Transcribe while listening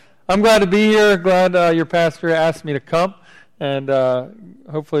I'm glad to be here. Glad your pastor asked me to come, and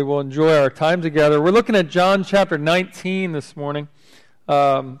hopefully we'll enjoy our time together. We're looking at John chapter 19 this morning.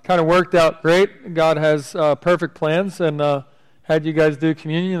 Kind of worked out great. God has perfect plans, and had you guys do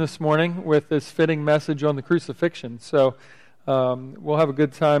communion this morning with this fitting message on the crucifixion. So we'll have a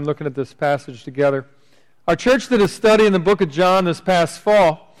good time looking at this passage together. Our church did a study in the book of John this past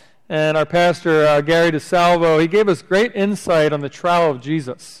fall, and our pastor, Gary DeSalvo, he gave us great insight on the trial of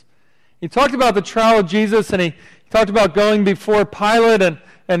Jesus. He talked about the trial of Jesus, and he talked about going before Pilate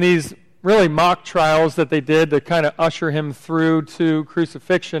and these really mock trials that they did to kind of usher him through to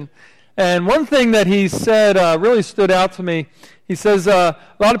crucifixion. And one thing that he said really stood out to me. He says a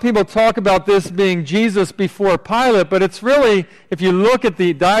lot of people talk about this being Jesus before Pilate, but it's really, if you look at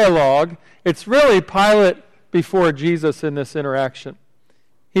the dialogue, it's really Pilate before Jesus in this interaction.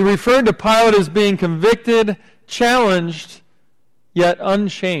 He referred to Pilate as being convicted, challenged, yet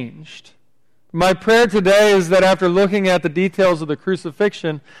unchanged. My prayer today is that after looking at the details of the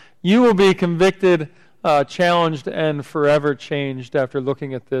crucifixion, you will be convicted, challenged, and forever changed after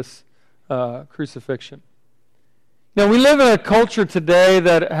looking at this crucifixion. Now, we live in a culture today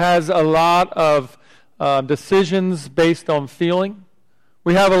that has a lot of decisions based on feeling.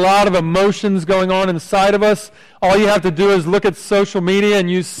 We have a lot of emotions going on inside of us. All you have to do is look at social media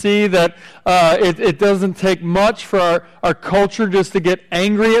and you see that it doesn't take much for our culture just to get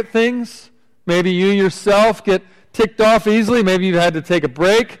angry at things. Maybe you yourself get ticked off easily. Maybe you've had to take a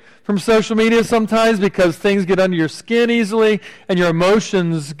break from social media sometimes because things get under your skin easily and your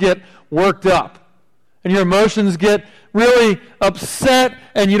emotions get worked up. And your emotions get really upset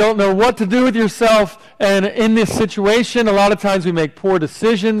and you don't know what to do with yourself. And in this situation, a lot of times we make poor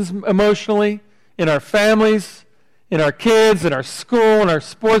decisions emotionally in our families, in our kids, in our school, in our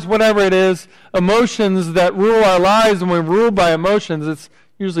sports, whatever it is. Emotions that rule our lives, and when we're ruled by emotions, it's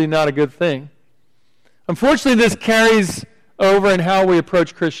usually not a good thing. Unfortunately, this carries over in how we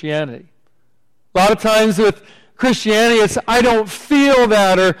approach Christianity. A lot of times with Christianity, it's, I don't feel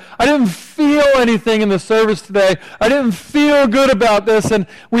that, or I didn't feel anything in the service today. I didn't feel good about this, and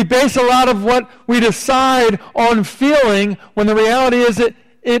we base a lot of what we decide on feeling, when the reality is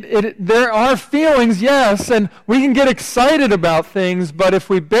there are feelings, yes, and we can get excited about things, but if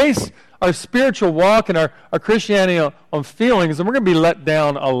we base our spiritual walk and our Christianity on feelings, then we're going to be let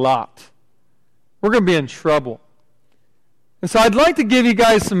down a lot. We're going to be in trouble. And so I'd like to give you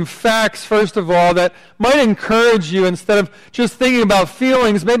guys some facts, first of all, that might encourage you instead of just thinking about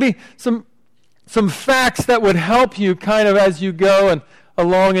feelings, maybe some facts that would help you kind of as you go and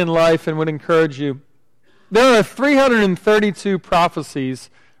along in life and would encourage you. There are 332 prophecies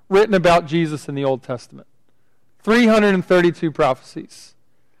written about Jesus in the Old Testament. 332 prophecies.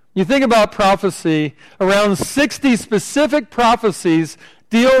 You think about prophecy, around 60 specific prophecies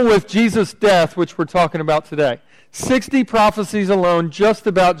deal with Jesus' death, which we're talking about today. 60 prophecies alone just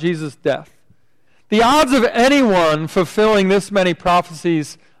about Jesus' death. The odds of anyone fulfilling this many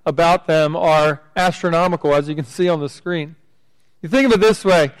prophecies about them are astronomical, as you can see on the screen. You think of it this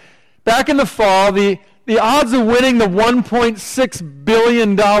way. Back in the fall, the odds of winning the $1.6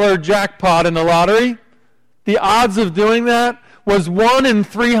 billion jackpot in the lottery, the odds of doing that was 1 in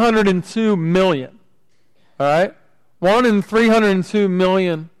 302 million. All right? 1 in 302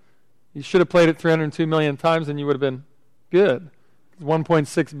 million. You should have played it 302 million times and you would have been good.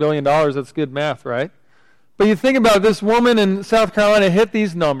 $1.6 billion, that's good math, right? But you think about it, this woman in South Carolina hit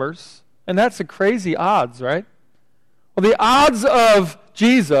these numbers, and that's a crazy odds, right? Well, the odds of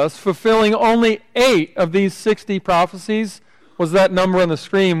Jesus fulfilling only 8 of these 60 prophecies was that number on the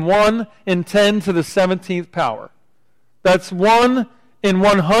screen, 1 in 10 to the 17th power. That's 1 in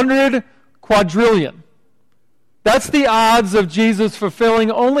 100 quadrillion. That's the odds of Jesus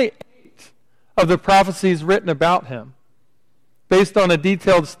fulfilling only 8 of the prophecies written about him, based on a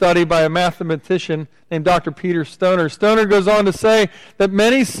detailed study by a mathematician named Dr. Peter Stoner. Stoner goes on to say that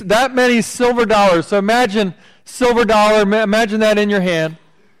many silver dollars, so imagine silver dollar, imagine that in your hand,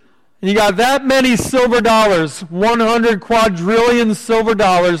 and you got that many silver dollars, 100 quadrillion silver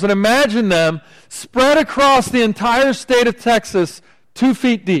dollars, and imagine them spread across the entire state of Texas 2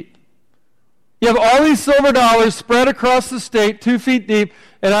 feet deep. You have all these silver dollars spread across the state 2 feet deep,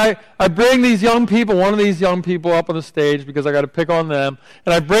 and I bring these young people, one of these young people up on the stage because I got to pick on them,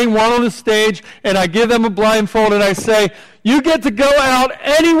 and I bring one on the stage, and I give them a blindfold, and I say, you get to go out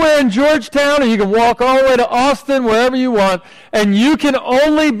anywhere in Georgetown, and you can walk all the way to Austin, wherever you want, and you can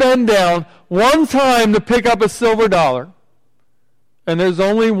only bend down one time to pick up a silver dollar, and there's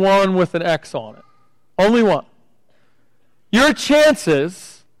only one with an X on it. Only one. Your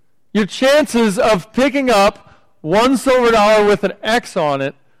chances of picking up one silver dollar with an X on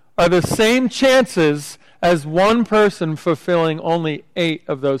it are the same chances as one person fulfilling only 8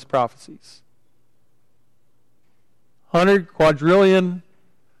 of those prophecies. 100 quadrillion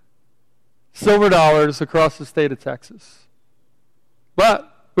silver dollars across the state of Texas.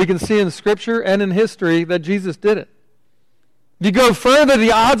 But we can see in Scripture and in history that Jesus did it. If you go further,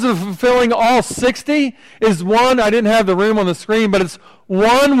 the odds of fulfilling all 60 is 1. I didn't have the room on the screen, but it's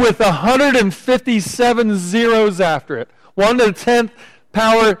 1 with 157 zeros after it. 1 to the 10th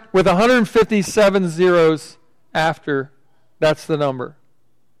power with 157 zeros after. That's the number.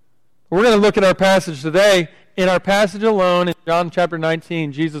 We're going to look at our passage today. In our passage alone, in John chapter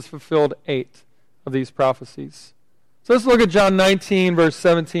 19, Jesus fulfilled 8 of these prophecies. So let's look at John 19, verse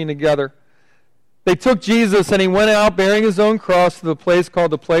 17 together. They took Jesus, and he went out bearing his own cross to the place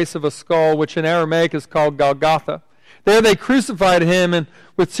called the place of a skull, which in Aramaic is called Golgotha. There they crucified him, and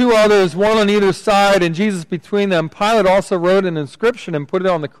with 2 others, one on either side, and Jesus between them. Pilate also wrote an inscription and put it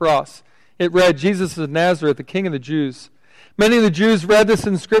on the cross. It read, Jesus of Nazareth, the King of the Jews. Many of the Jews read this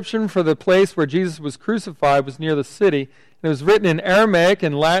inscription, for the place where Jesus was crucified was near the city, and it was written in Aramaic,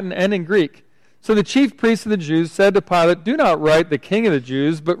 in Latin, and in Greek. So the chief priests of the Jews said to Pilate, do not write the King of the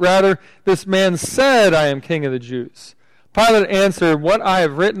Jews, but rather, this man said, I am King of the Jews. Pilate answered, what I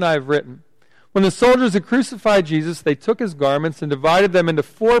have written, I have written. When the soldiers had crucified Jesus, they took his garments and divided them into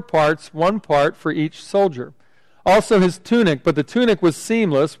 4 parts, 1 part for each soldier. Also his tunic, but the tunic was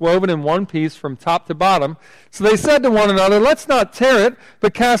seamless, woven in one piece from top to bottom. So they said to one another, let's not tear it,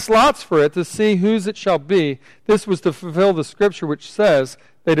 but cast lots for it to see whose it shall be. This was to fulfill the scripture which says,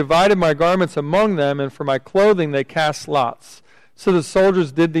 they divided my garments among them, and for my clothing they cast lots. So the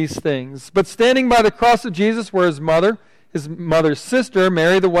soldiers did these things. But standing by the cross of Jesus were his mother's sister,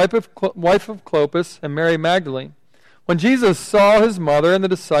 Mary the wife of Clopas, and Mary Magdalene. When Jesus saw his mother and the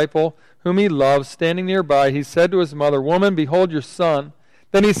disciple whom he loved standing nearby, he said to his mother, woman, behold your son.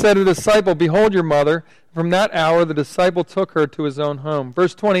 Then he said to the disciple, behold your mother. From that hour the disciple took her to his own home.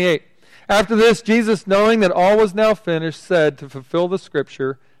 Verse 28. After this, Jesus, knowing that all was now finished, said, to fulfill the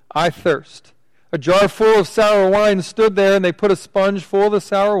scripture, I thirst. A jar full of sour wine stood there, and they put a sponge full of the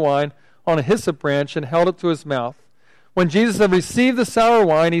sour wine on a hyssop branch and held it to his mouth. When Jesus had received the sour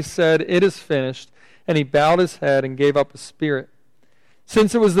wine, he said, it is finished, and he bowed his head and gave up his spirit.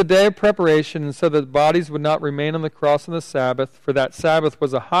 Since it was the day of preparation, and so that the bodies would not remain on the cross on the Sabbath, for that Sabbath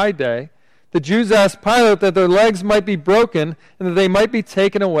was a high day, the Jews asked Pilate that their legs might be broken and that they might be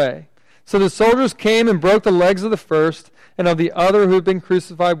taken away. So the soldiers came and broke the legs of the first and of the other who had been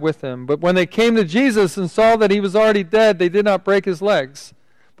crucified with him. But when they came to Jesus and saw that he was already dead, they did not break his legs.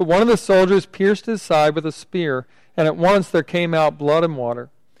 But one of the soldiers pierced his side with a spear, and at once there came out blood and water.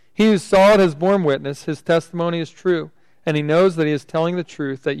 He who saw it has borne witness. His testimony is true, and he knows that he is telling the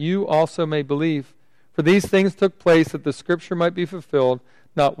truth, that you also may believe. For these things took place that the scripture might be fulfilled.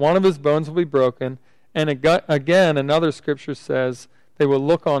 Not one of his bones will be broken. And again, another scripture says, they will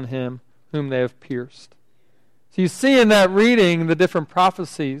look on him whom they have pierced. So you see in that reading the different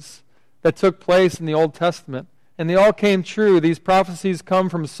prophecies that took place in the Old Testament. And they all came true. These prophecies come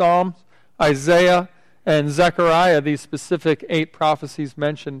from Psalms, Isaiah, and Zechariah, these specific 8 prophecies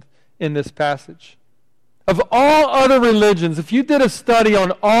mentioned in this passage. Of all other religions, if you did a study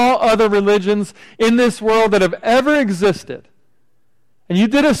on all other religions in this world that have ever existed, and you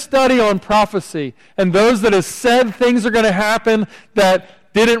did a study on prophecy, and those that have said things are going to happen that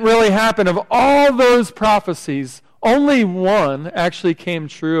didn't really happen, of all those prophecies, only one actually came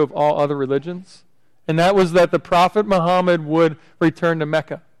true of all other religions, and that was that the prophet Muhammad would return to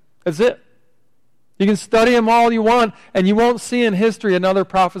Mecca. That's it. You can study them all you want, and you won't see in history another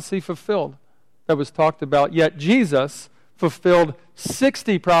prophecy fulfilled that was talked about. Yet Jesus fulfilled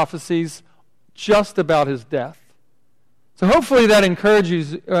 60 prophecies just about his death. So hopefully that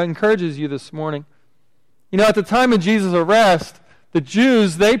encourages you this morning. You know, at the time of Jesus' arrest, the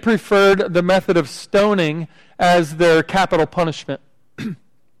Jews, they preferred the method of stoning as their capital punishment.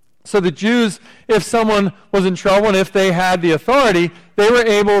 So the Jews, if someone was in trouble and if they had the authority, they were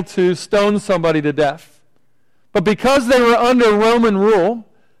able to stone somebody to death. But because they were under Roman rule,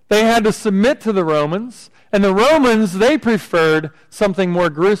 they had to submit to the Romans. And the Romans, they preferred something more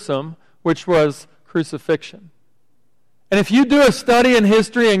gruesome, which was crucifixion. And if you do a study in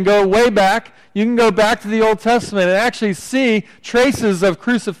history and go way back, you can go back to the Old Testament and actually see traces of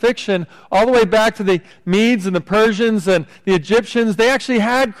crucifixion all the way back to the Medes and the Persians and the Egyptians. They actually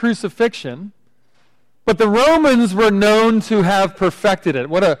had crucifixion. But the Romans were known to have perfected it.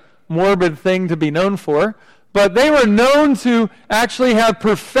 What a morbid thing to be known for. But they were known to actually have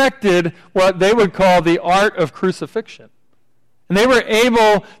perfected what they would call the art of crucifixion. And they were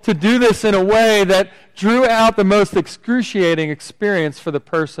able to do this in a way that drew out the most excruciating experience for the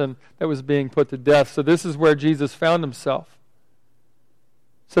person that was being put to death. So this is where Jesus found himself.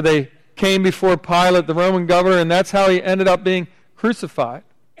 So they came before Pilate, the Roman governor, and that's how he ended up being crucified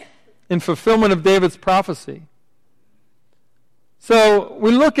in fulfillment of David's prophecy. So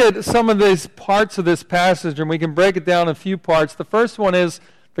we look at some of these parts of this passage, and we can break it down in a few parts. The first one is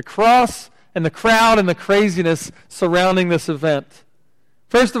the cross and the crowd and the craziness surrounding this event.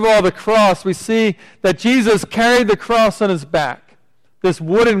 First of all, the cross. We see that Jesus carried the cross on his back, this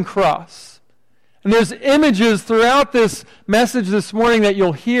wooden cross. And there's images throughout this message this morning that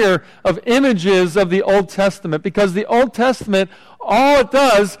you'll hear of images of the Old Testament, because the Old Testament, all it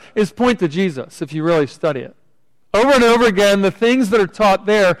does is point to Jesus, if you really study it. Over and over again, the things that are taught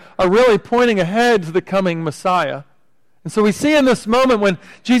there are really pointing ahead to the coming Messiah. And so we see in this moment when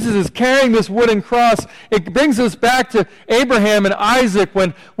Jesus is carrying this wooden cross, it brings us back to Abraham and Isaac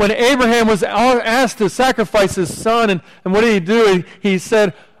when Abraham was asked to sacrifice his son. And what did he do? He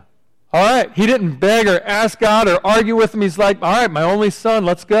said, all right, he didn't beg or ask God or argue with him. He's like, all right, my only son,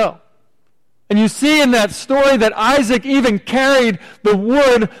 let's go. And you see in that story that Isaac even carried the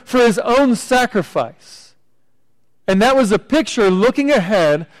wood for his own sacrifice. And that was a picture looking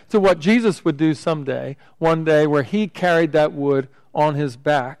ahead to what Jesus would do someday, one day, where he carried that wood on his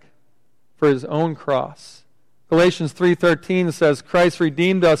back for his own cross. Galatians 3:13 says, Christ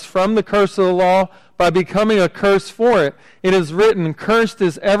redeemed us from the curse of the law by becoming a curse for it. It is written, cursed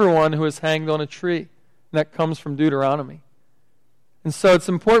is everyone who is hanged on a tree. And that comes from Deuteronomy. And so it's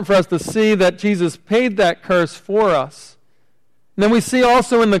important for us to see that Jesus paid that curse for us. And then we see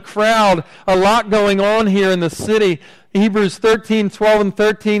also in the crowd a lot going on here in the city. Hebrews 13:12 and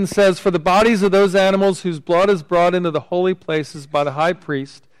 13 says, for the bodies of those animals whose blood is brought into the holy places by the high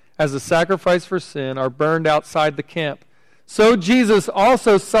priest as a sacrifice for sin are burned outside the camp. So Jesus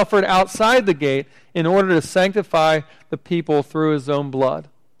also suffered outside the gate in order to sanctify the people through his own blood.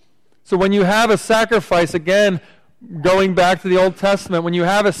 So when you have a sacrifice, again, going back to the Old Testament, when you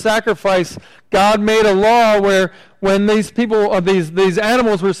have a sacrifice, God made a law where when these people, these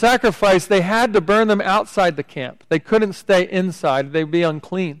animals were sacrificed, they had to burn them outside the camp. They couldn't stay inside. They'd be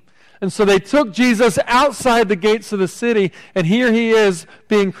unclean. And so they took Jesus outside the gates of the city, and here he is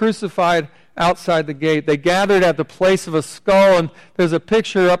being crucified outside the gate. They gathered at the place of a skull, and there's a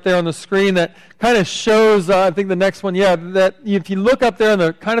picture up there on the screen that kind of shows, I think the next one, that if you look up there on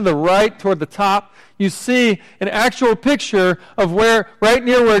the kind of the right toward the top, you see an actual picture of where, right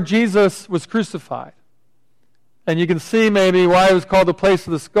near where Jesus was crucified. And you can see maybe why it was called the place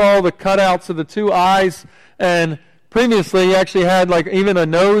of the skull, the cutouts of the two eyes, and previously he actually had like even a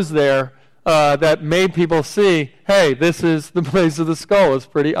nose there that made people see, hey, this is the place of the skull. It's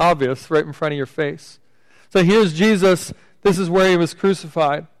pretty obvious right in front of your face. So here's Jesus. This is where he was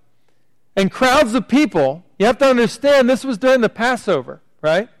crucified. And crowds of people, you have to understand this was during the Passover,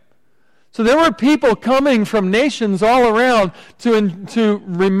 right? So there were people coming from nations all around to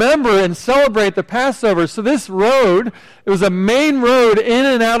remember and celebrate the Passover. So this road, it was a main road in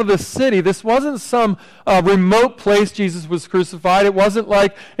and out of the city. This wasn't some remote place Jesus was crucified. It wasn't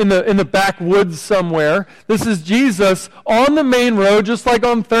like in the backwoods somewhere. This is Jesus on the main road, just like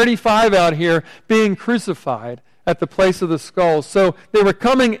on 35 out here, being crucified at the place of the skull. So they were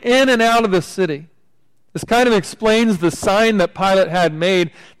coming in and out of the city. This kind of explains the sign that Pilate had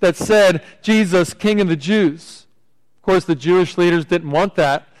made that said, Jesus, King of the Jews. Of course, the Jewish leaders didn't want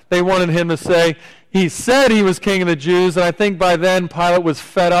that. They wanted him to say, he said he was King of the Jews, and I think by then Pilate was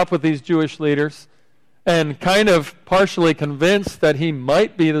fed up with these Jewish leaders and kind of partially convinced that he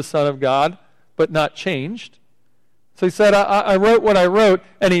might be the Son of God, but not changed. So he said, I wrote what I wrote,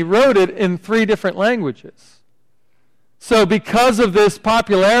 and he wrote it in 3 different languages. So because of this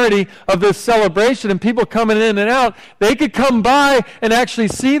popularity of this celebration and people coming in and out, they could come by and actually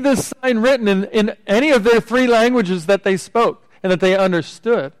see this sign written in any of their 3 languages that they spoke and that they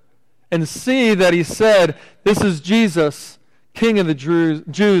understood, and see that he said, this is Jesus, King of the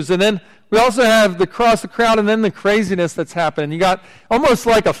Jews. And then we also have the cross, the crowd, and then the craziness that's happening. You got almost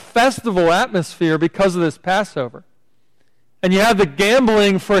like a festival atmosphere because of this Passover. And you have the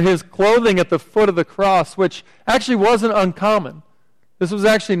gambling for his clothing at the foot of the cross, which actually wasn't uncommon. This was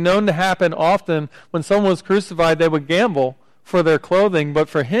actually known to happen often. When someone was crucified, they would gamble for their clothing. But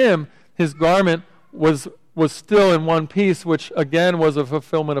for him, his garment was still in one piece, which again was a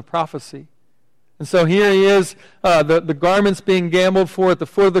fulfillment of prophecy. And so here he is, the garments being gambled for at the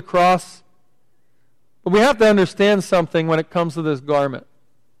foot of the cross. But we have to understand something when it comes to this garment.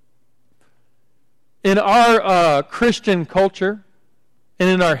 In our Christian culture and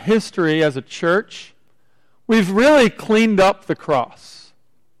in our history as a church, we've really cleaned up the cross.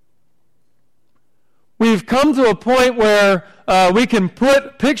 we've come to a point where we can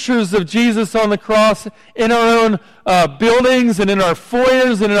put pictures of Jesus on the cross in our own buildings and in our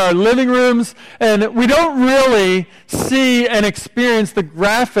foyers and in our living rooms, and we don't really see and experience the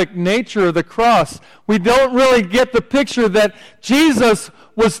graphic nature of the cross. We don't really get the picture that Jesus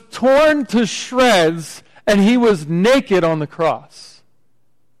was torn to shreds and he was naked on the cross.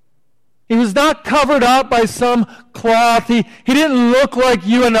 He was not covered up by some cloth. He didn't look like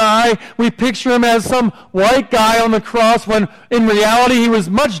you and I. We picture him as some white guy on the cross when in reality he was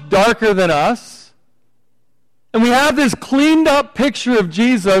much darker than us. And we have this cleaned up picture of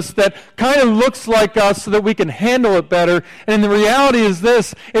Jesus that kind of looks like us so that we can handle it better. And the reality is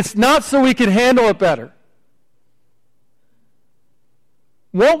this: it's not so we can handle it better.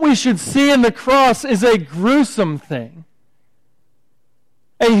 What we should see in the cross is a gruesome thing.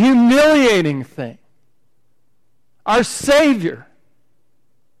 A humiliating thing. Our Savior,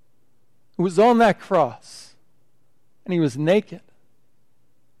 who was on that cross, and he was naked.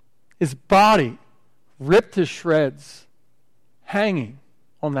 His body ripped to shreds, hanging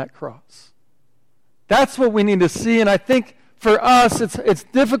on that cross. That's what we need to see, and I think for us, it's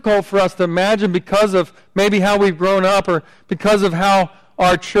difficult for us to imagine because of maybe how we've grown up or because of how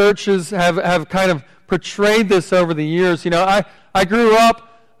our churches have kind of portrayed this over the years. You know, I grew up,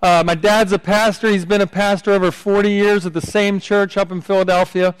 my dad's a pastor. He's been a pastor over 40 years at the same church up in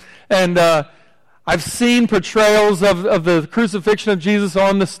Philadelphia. And I've seen portrayals of the crucifixion of Jesus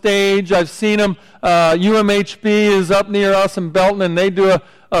on the stage. I've seen them. UMHB is up near us in Belton, and they do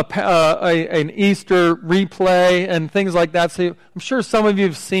an Easter replay and things like that. So I'm sure some of you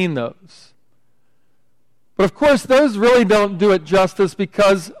have seen those. But of course, those really don't do it justice,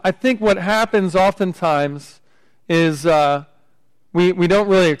 because I think what happens oftentimes is we don't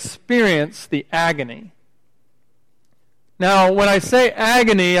really experience the agony. Now, when I say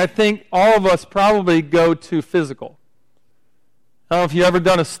agony, I think all of us probably go to physical. I don't know if you've ever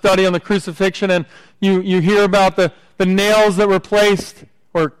done a study on the crucifixion and you hear about the nails that were placed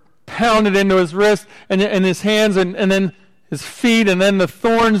or pounded into his wrist and his hands and then his feet, and then the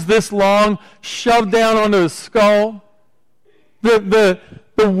thorns this long shoved down onto his skull. The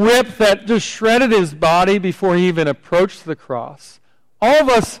whip that just shredded his body before he even approached the cross. All of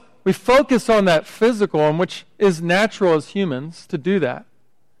us, we focus on that physical, and which is natural as humans to do that.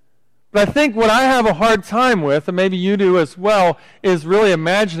 But I think what I have a hard time with, and maybe you do as well, is really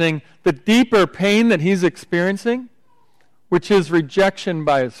imagining the deeper pain that he's experiencing, which is rejection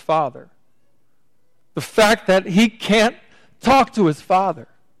by his Father. The fact that he can't talk to his Father.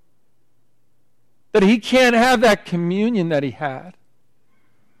 That he can't have that communion that he had.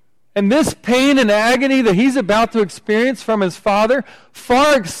 And this pain and agony that he's about to experience from his Father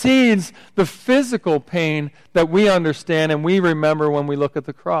far exceeds the physical pain that we understand and we remember when we look at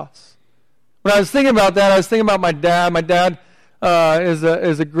the cross. When I was thinking about that, I was thinking about my dad. My dad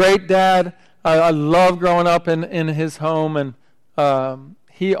is a great dad. I love growing up in his home, and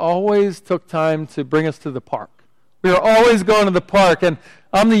he always took time to bring us to the park. We were always going to the park, and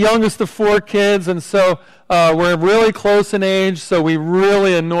I'm the youngest of 4 kids, and so we're really close in age, so we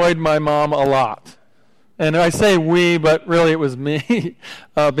really annoyed my mom a lot. And I say we, but really it was me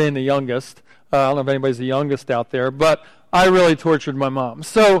being the youngest. I don't know if anybody's the youngest out there, but I really tortured my mom.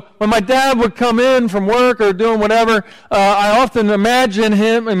 So when my dad would come in from work or doing whatever, I often imagine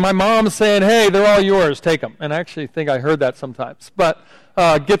him and my mom saying, "Hey, they're all yours, take them." And I actually think I heard that sometimes, but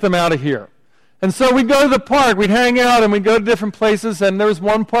get them out of here. And so we'd go to the park, we'd hang out, and we'd go to different places, and there was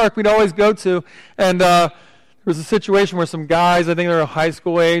one park we'd always go to, and there was a situation where some guys, I think they were high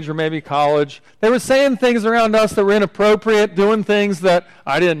school age or maybe college, they were saying things around us that were inappropriate, doing things that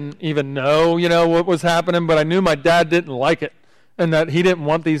I didn't even know, what was happening, but I knew my dad didn't like it, and that he didn't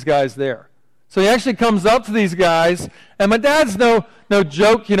want these guys there. So he actually comes up to these guys, and my dad's no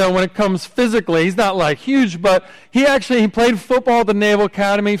joke, when it comes physically. He's not like huge, but he played football at the Naval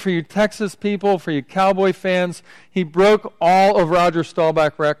Academy. For you Texas people, for you Cowboy fans, he broke all of Roger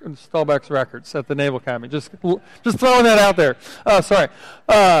Staubach's records at the Naval Academy. Just throwing that out there. Sorry.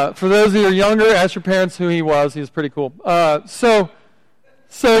 For those who are younger, ask your parents who he was. He was pretty cool.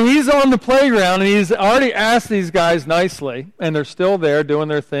 So he's on the playground, and he's already asked these guys nicely, and they're still there doing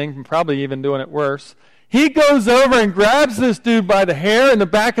their thing, and probably even doing it worse. He goes over and grabs this dude by the hair in the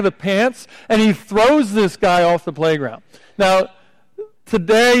back of the pants, and he throws this guy off the playground. Now,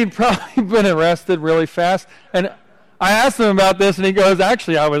 today he'd probably been arrested really fast, and I asked him about this, and he goes,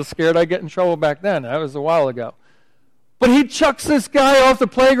 "Actually, I was scared I'd get in trouble back then. That was a while ago." But he chucks this guy off the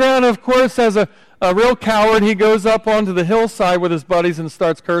playground, of course, as a real coward. He goes up onto the hillside with his buddies and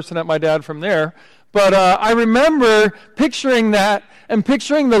starts cursing at my dad from there. But I remember picturing that and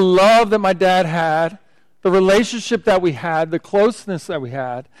picturing the love that my dad had the relationship that we had, the closeness that we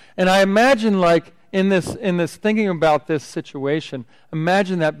had. And I imagine, like, in this thinking about this situation,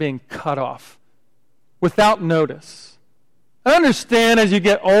 imagine that being cut off without notice. I understand as you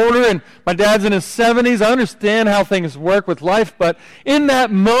get older, and my dad's in his 70s, I understand how things work with life, but in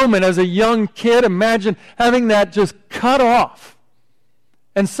that moment as a young kid, imagine having that just cut off.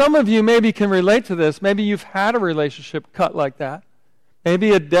 And some of you maybe can relate to this. Maybe you've had a relationship cut like that.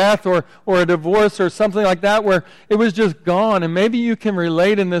 Maybe a death or a divorce or something like that where it was just gone. And maybe you can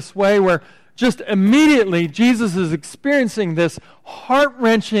relate in this way where just immediately Jesus is experiencing this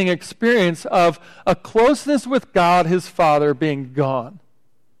heart-wrenching experience of a closeness with God, his Father, being gone.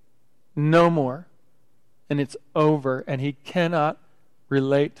 No more. And it's over. And he cannot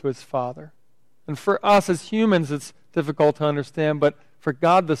relate to his Father. And for us as humans, it's difficult to understand. But for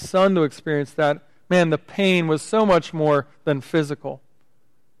God the Son to experience that, man, the pain was so much more than physical.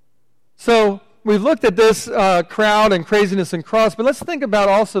 So we've looked at this crowd and craziness and cross, but let's think about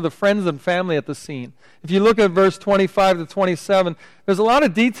also the friends and family at the scene. If you look at verse 25 to 27, there's a lot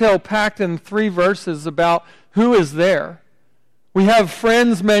of detail packed in 3 verses about who is there. We have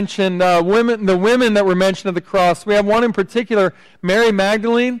friends mentioned, the women that were mentioned at the cross. We have one in particular, Mary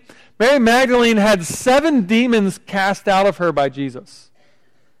Magdalene. Mary Magdalene had 7 demons cast out of her by Jesus.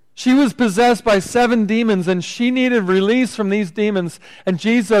 She was possessed by 7 demons, and she needed release from these demons. And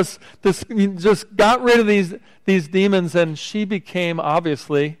Jesus just got rid of these demons, and she became,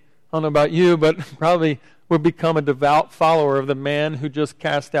 obviously, I don't know about you, but probably would become a devout follower of the man who just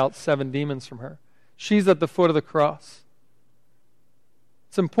cast out 7 demons from her. She's at the foot of the cross.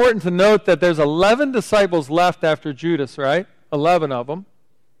 It's important to note that there's 11 disciples left after Judas, right? 11 of them.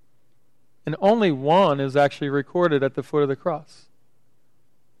 And only one is actually recorded at the foot of the cross.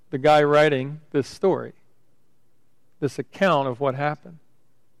 The guy writing this story, this account of what happened.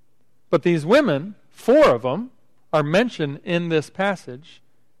 But these women, 4 of them, are mentioned in this passage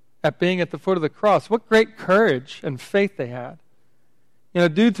at being at the foot of the cross. What great courage and faith they had.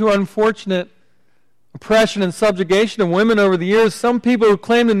 Due to unfortunate oppression and subjugation of women over the years, some people who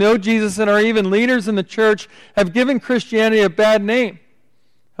claim to know Jesus and are even leaders in the church have given Christianity a bad name.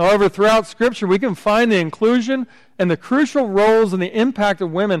 However, throughout Scripture, we can find the inclusion and the crucial roles and the impact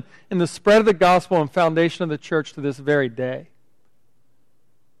of women in the spread of the gospel and foundation of the church to this very day.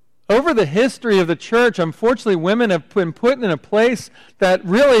 Over the history of the church, unfortunately, women have been put in a place that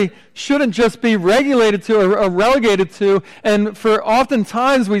really shouldn't just be regulated to or relegated to. And for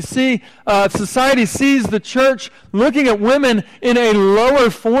oftentimes we see society sees the church looking at women in a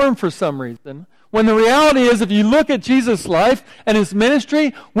lower form for some reason. When the reality is, if you look at Jesus' life and his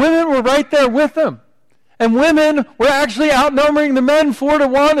ministry, women were right there with him. And women were actually outnumbering the men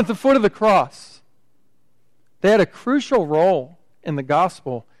 4-1 at the foot of the cross. They had a crucial role in the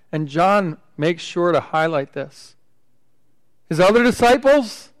gospel, and John makes sure to highlight this. His other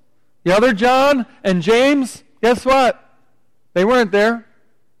disciples, the other John and James, guess what? They weren't there.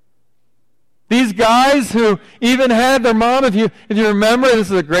 These guys who even had their mom, if you remember,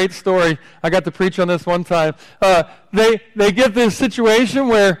 this is a great story. I got to preach on this one time. They get this situation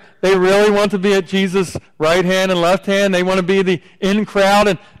where they really want to be at Jesus' right hand and left hand. They want to be the in crowd.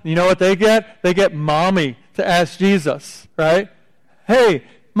 And you know what they get? They get mommy to ask Jesus, right? Hey,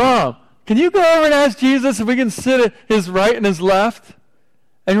 Mom, can you go over and ask Jesus if we can sit at his right and his left?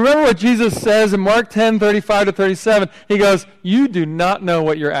 And remember what Jesus says in Mark 10:35 to 37. He goes, you do not know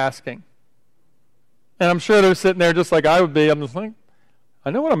what you're asking. And I'm sure they're sitting there just like I would be. I'm just like, I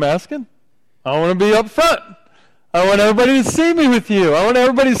know what I'm asking. I want to be up front. I want everybody to see me with you. I want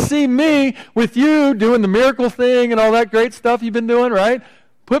everybody to see me with you doing the miracle thing and all that great stuff you've been doing, right?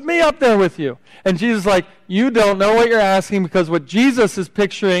 Put me up there with you. And Jesus is like, you don't know what you're asking, because what Jesus is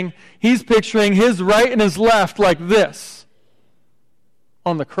picturing, he's picturing his right and his left like this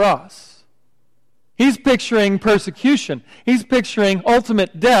on the cross. He's picturing persecution. He's picturing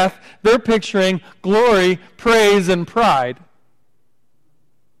ultimate death. They're picturing glory, praise, and pride.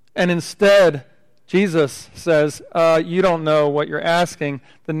 And instead, Jesus says, you don't know what you're asking.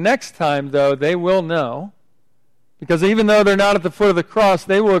 The next time, though, they will know. Because even though they're not at the foot of the cross,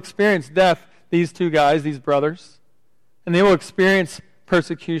 they will experience death, these 2 guys, these brothers. And they will experience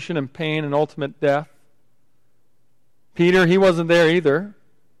persecution and pain and ultimate death. Peter, he wasn't there either.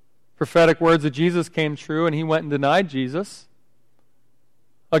 Prophetic words of Jesus came true, and he went and denied Jesus.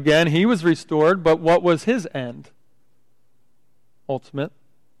 Again, he was restored, but what was his end? Ultimate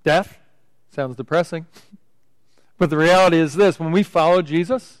death. Sounds depressing. But the reality is this: when we follow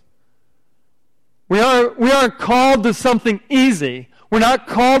Jesus, we aren't called to something easy. We're not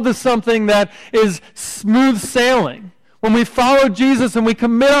called to something that is smooth sailing. When we follow Jesus and we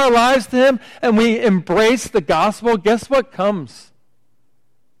commit our lives to him and we embrace the gospel, guess what comes?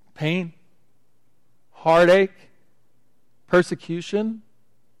 Pain, heartache, persecution,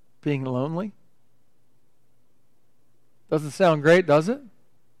 being lonely. Doesn't sound great, does it?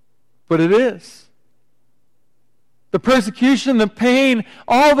 But it is. The persecution, the pain,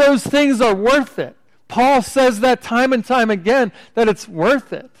 all those things are worth it. Paul says that time and time again, that it's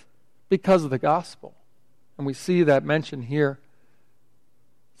worth it because of the gospel. And we see that mentioned here.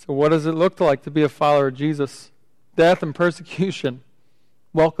 So what does it look like to be a follower of Jesus? Death and persecution.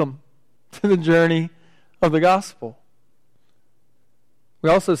 Welcome to the journey of the gospel. We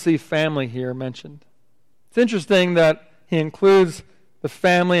also see family here mentioned. It's interesting that he includes the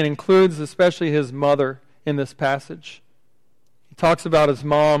family and includes especially his mother in this passage. He talks about his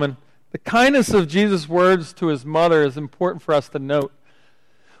mom, and the kindness of Jesus' words to his mother is important for us to note.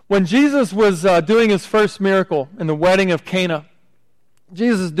 When Jesus was doing his first miracle in the wedding of Cana,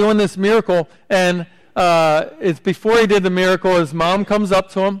 Jesus is doing this miracle, and it's before he did the miracle, his mom comes up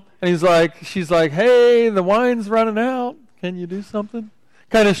to him, and she's like, hey, the wine's running out. Can you do something?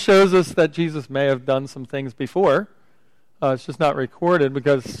 Kind of shows us that Jesus may have done some things before. It's just not recorded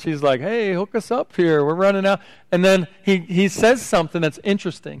because she's like, hey, hook us up here. We're running out. And then he says something that's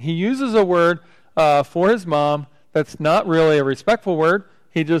interesting. He uses a word for his mom that's not really a respectful word.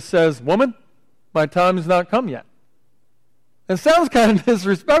 He just says, woman, my time's not come yet. It sounds kind of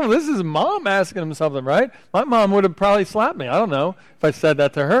disrespectful. This is mom asking him something, right? My mom would have probably slapped me. I don't know if I said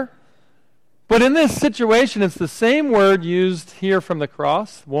that to her. But in this situation, it's the same word used here from the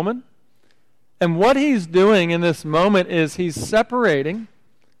cross, woman. And what he's doing in this moment is he's separating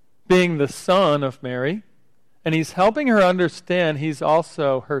being the son of Mary, and he's helping her understand he's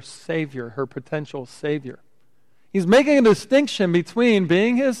also her Savior, her potential Savior. He's making a distinction between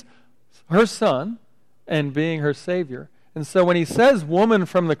being her son and being her Savior. And so when he says woman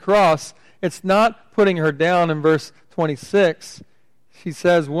from the cross, it's not putting her down in verse 26. He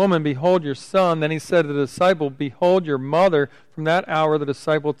says, woman, behold your son. Then he said to the disciple, behold your mother. From that hour the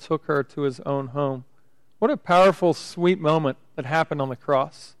disciple took her to his own home. What a powerful, sweet moment that happened on the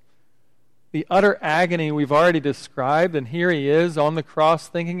cross. The utter agony we've already described, and here he is on the cross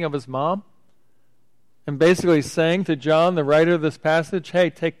thinking of his mom, and basically saying to John, the writer of this passage, hey,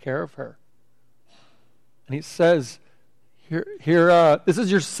 take care of her. And he says, here, this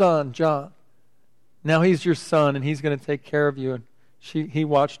is your son, John. Now he's your son, and he's going to take care of you. And he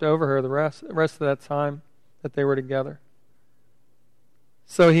watched over her the rest of that time that they were together.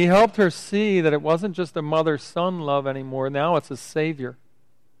 So he helped her see that it wasn't just a mother-son love anymore. Now it's a Savior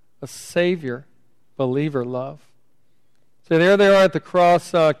believer love. So there they are at the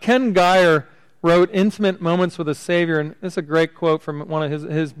cross. Ken Geyer wrote Intimate Moments with a Savior, and this is a great quote from one of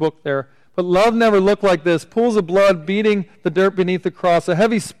his book there. But love never looked like this. Pools of blood beating the dirt beneath the cross, a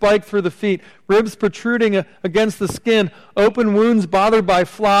heavy spike through the feet, ribs protruding against the skin, open wounds bothered by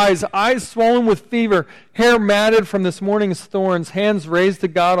flies, eyes swollen with fever, hair matted from this morning's thorns, hands raised to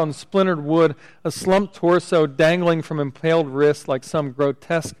God on splintered wood, a slumped torso dangling from impaled wrists like some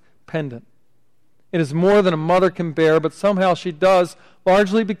grotesque pendant. It is more than a mother can bear, but somehow she does,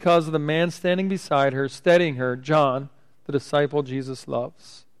 largely because of the man standing beside her, steadying her, John, the disciple Jesus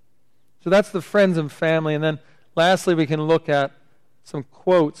loves. So that's the friends and family. And then lastly, we can look at some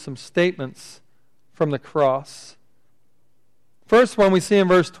quotes, some statements from the cross. First one we see in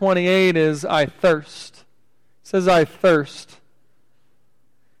verse 28 is, I thirst. It says, I thirst.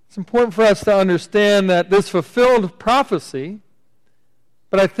 It's important for us to understand that this fulfilled prophecy,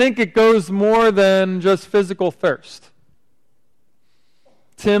 but I think it goes more than just physical thirst.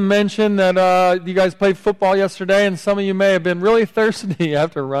 Tim mentioned that you guys played football yesterday, and some of you may have been really thirsty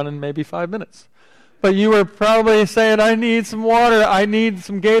after running maybe 5 minutes. But you were probably saying, I need some water, I need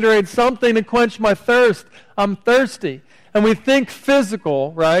some Gatorade, something to quench my thirst. I'm thirsty. And we think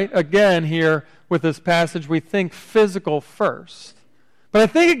physical, right? Again, here with this passage, we think physical first. But I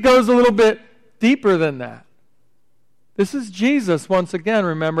think it goes a little bit deeper than that. This is Jesus, once again,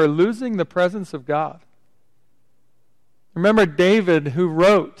 remember, losing the presence of God. Remember David, who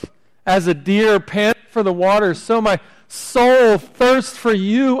wrote, as a deer pants for the water, so my soul thirsts for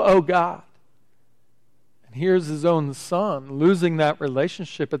you, O God. And here's his own son, losing that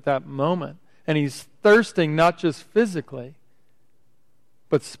relationship at that moment. And he's thirsting not just physically,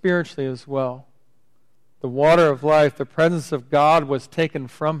 but spiritually as well. The water of life, the presence of God was taken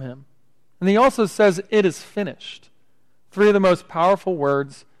from him. And he also says, it is finished. 3 of the most powerful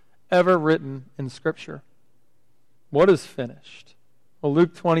words ever written in Scripture. What is finished? Well,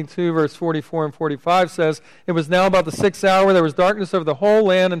 Luke 22, verse 44 and 45 says, "It was now about the 6th hour. There was darkness over the whole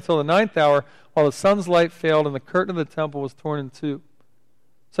land until the 9th hour, while the sun's light failed and the curtain of the temple was torn in two."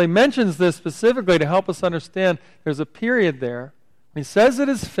 So he mentions this specifically to help us understand there's a period there. He says it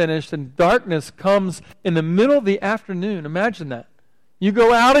is finished, and darkness comes in the middle of the afternoon. Imagine that. You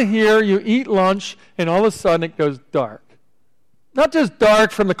go out of here, you eat lunch, and all of a sudden it goes dark. Not just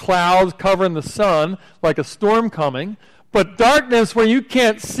dark from the clouds covering the sun, like a storm coming, but darkness where you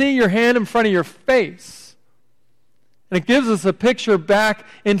can't see your hand in front of your face. And it gives us a picture back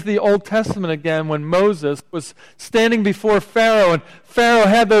into the Old Testament again when Moses was standing before Pharaoh, and Pharaoh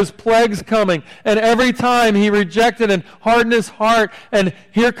had those plagues coming, and every time he rejected and hardened his heart, and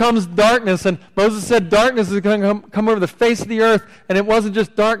here comes darkness, and Moses said darkness is going to come over the face of the earth, and it wasn't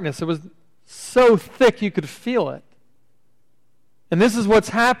just darkness, it was so thick you could feel it. And this is what's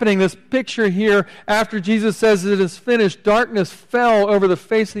happening, this picture here, after Jesus says it is finished, darkness fell over the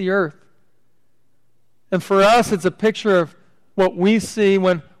face of the earth. And for us, it's a picture of what we see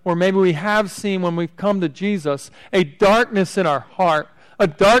or maybe we have seen when we've come to Jesus, a darkness in our heart, a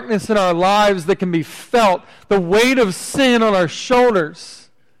darkness in our lives that can be felt, the weight of sin on our shoulders.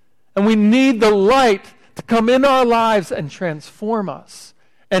 And we need the light to come into our lives and transform us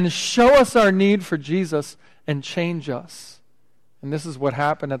and show us our need for Jesus and change us. And this is what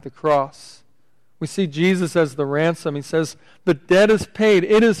happened at the cross. We see Jesus as the ransom. He says, the debt is paid.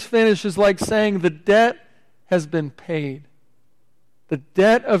 It is finished is like saying the debt has been paid. The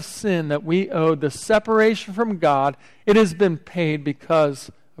debt of sin that we owed, the separation from God, it has been paid because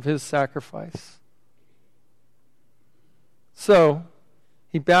of his sacrifice. So,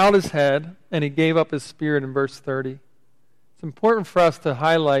 he bowed his head and he gave up his spirit in verse 30. It's important for us to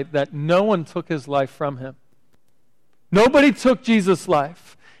highlight that no one took his life from him. Nobody took Jesus'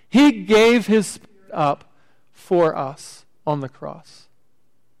 life. He gave his spirit up for us on the cross.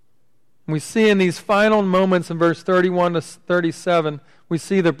 And we see in these final moments in verse 31 to 37, we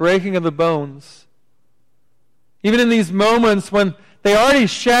see the breaking of the bones. Even in these moments when they already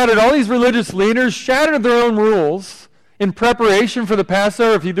shattered, all these religious leaders shattered their own rules in preparation for the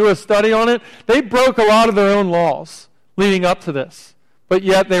Passover. If you do a study on it, they broke a lot of their own laws leading up to this. But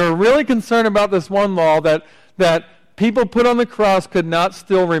yet they were really concerned about this one law that people put on the cross could not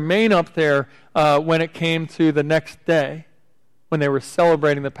still remain up there when it came to the next day, when they were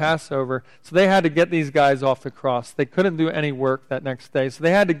celebrating the Passover. So they had to get these guys off the cross. They couldn't do any work that next day. So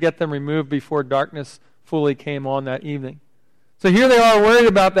they had to get them removed before darkness fully came on that evening. So here they are worried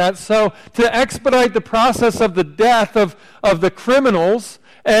about that. So to expedite the process of the death of the criminals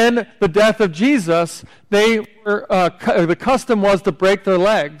and the death of Jesus, the custom was to break their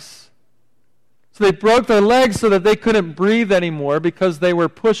legs. So they broke their legs so that they couldn't breathe anymore because they were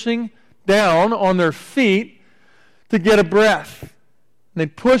pushing down on their feet to get a breath. And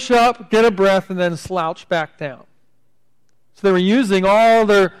they'd push up, get a breath, and then slouch back down. So they were using all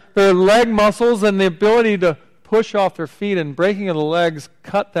their leg muscles and the ability to push off their feet, and breaking of the legs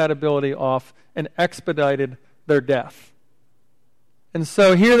cut that ability off and expedited their death. And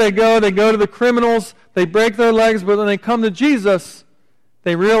so here they go to the criminals, they break their legs, but when they come to Jesus,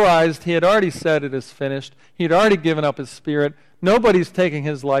 they realized he had already said it is finished. He had already given up his spirit. Nobody's taking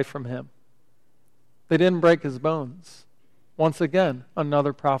his life from him. They didn't break his bones. Once again,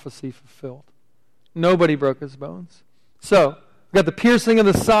 another prophecy fulfilled. Nobody broke his bones. So, we've got the piercing of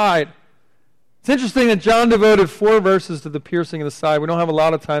the side. It's interesting that John devoted 4 verses to the piercing of the side. We don't have a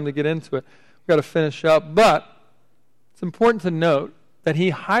lot of time to get into it. We've got to finish up. But it's important to note that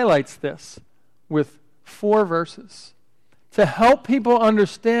he highlights this with 4 verses to help people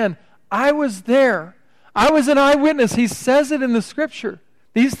understand, I was there. I was an eyewitness. He says it in the Scripture.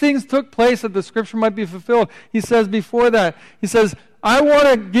 These things took place that the Scripture might be fulfilled. He says before that, he says, I want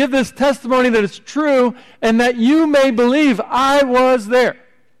to give this testimony that it's true and that you may believe I was there.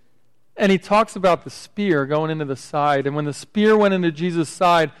 And he talks about the spear going into the side. And when the spear went into Jesus'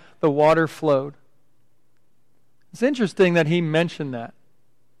 side, the water flowed. It's interesting that he mentioned that.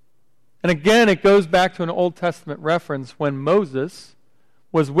 And again, it goes back to an Old Testament reference when Moses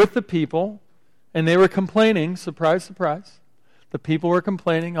was with the people and they were complaining. Surprise, surprise. The people were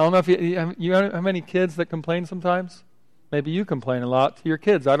complaining. I don't know if you have any kids that complain sometimes? Maybe you complain a lot to your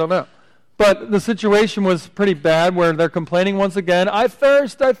kids. I don't know. But the situation was pretty bad where they're complaining once again. I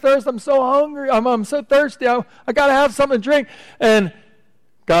thirst. I'm so hungry. I'm so thirsty. I got to have something to drink. And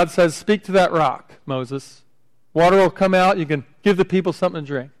God says, speak to that rock, Moses. Water will come out. You can give the people something to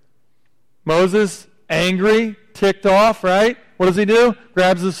drink. Moses, angry, ticked off, right? What does he do?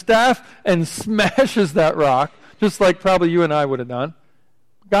 Grabs his staff and smashes that rock, just like probably you and I would have done.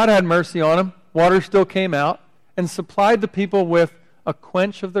 God had mercy on him. Water still came out and supplied the people with a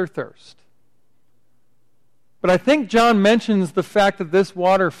quench of their thirst. But I think John mentions the fact that this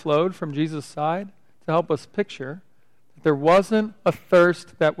water flowed from Jesus' side to help us picture that there wasn't a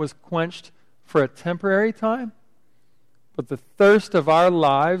thirst that was quenched for a temporary time, but the thirst of our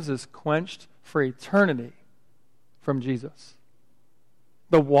lives is quenched for eternity from Jesus.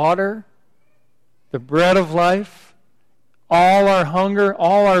 The water, the bread of life, all our hunger,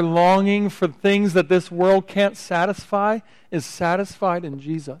 all our longing for things that this world can't satisfy is satisfied in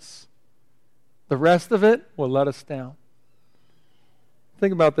Jesus. The rest of it will let us down.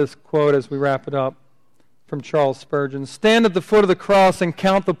 Think about this quote as we wrap it up from Charles Spurgeon. Stand at the foot of the cross and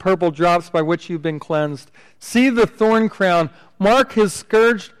count the purple drops by which you've been cleansed. See the thorn crown. Mark his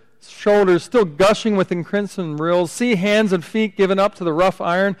scourged shoulders still gushing with crimson rills. See hands and feet given up to the rough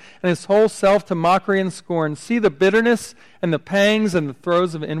iron and his whole self to mockery and scorn. See the bitterness and the pangs and the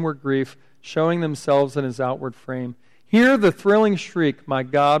throes of inward grief showing themselves in his outward frame. Hear the thrilling shriek, my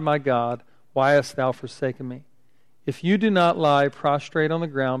God, why hast thou forsaken me? If you do not lie prostrate on the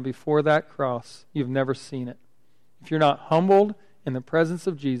ground before that cross, you've never seen it. If you're not humbled in the presence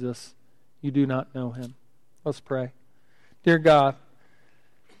of Jesus, you do not know him. Let's pray. Dear God,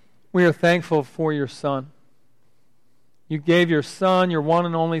 we are thankful for your Son. You gave your Son, your one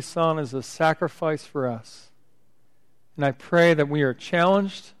and only Son, as a sacrifice for us. And I pray that we are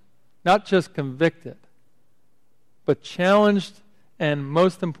challenged, not just convicted, but challenged and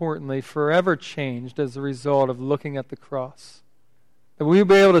most importantly, forever changed as a result of looking at the cross. That we will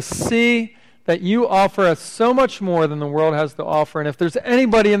be able to see that you offer us so much more than the world has to offer. And if there's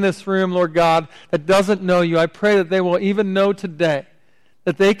anybody in this room, Lord God, that doesn't know you, I pray that they will even know today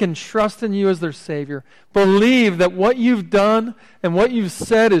that they can trust in you as their Savior. Believe that what you've done and what you've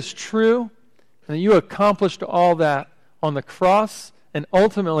said is true, and that you accomplished all that on the cross and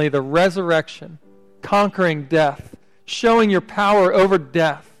ultimately the resurrection, conquering death, showing your power over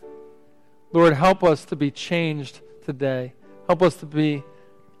death. Lord, help us to be changed today. Help us to be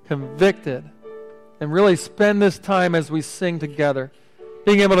convicted and really spend this time as we sing together,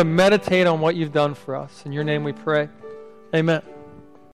 being able to meditate on what you've done for us. In your name we pray. Amen.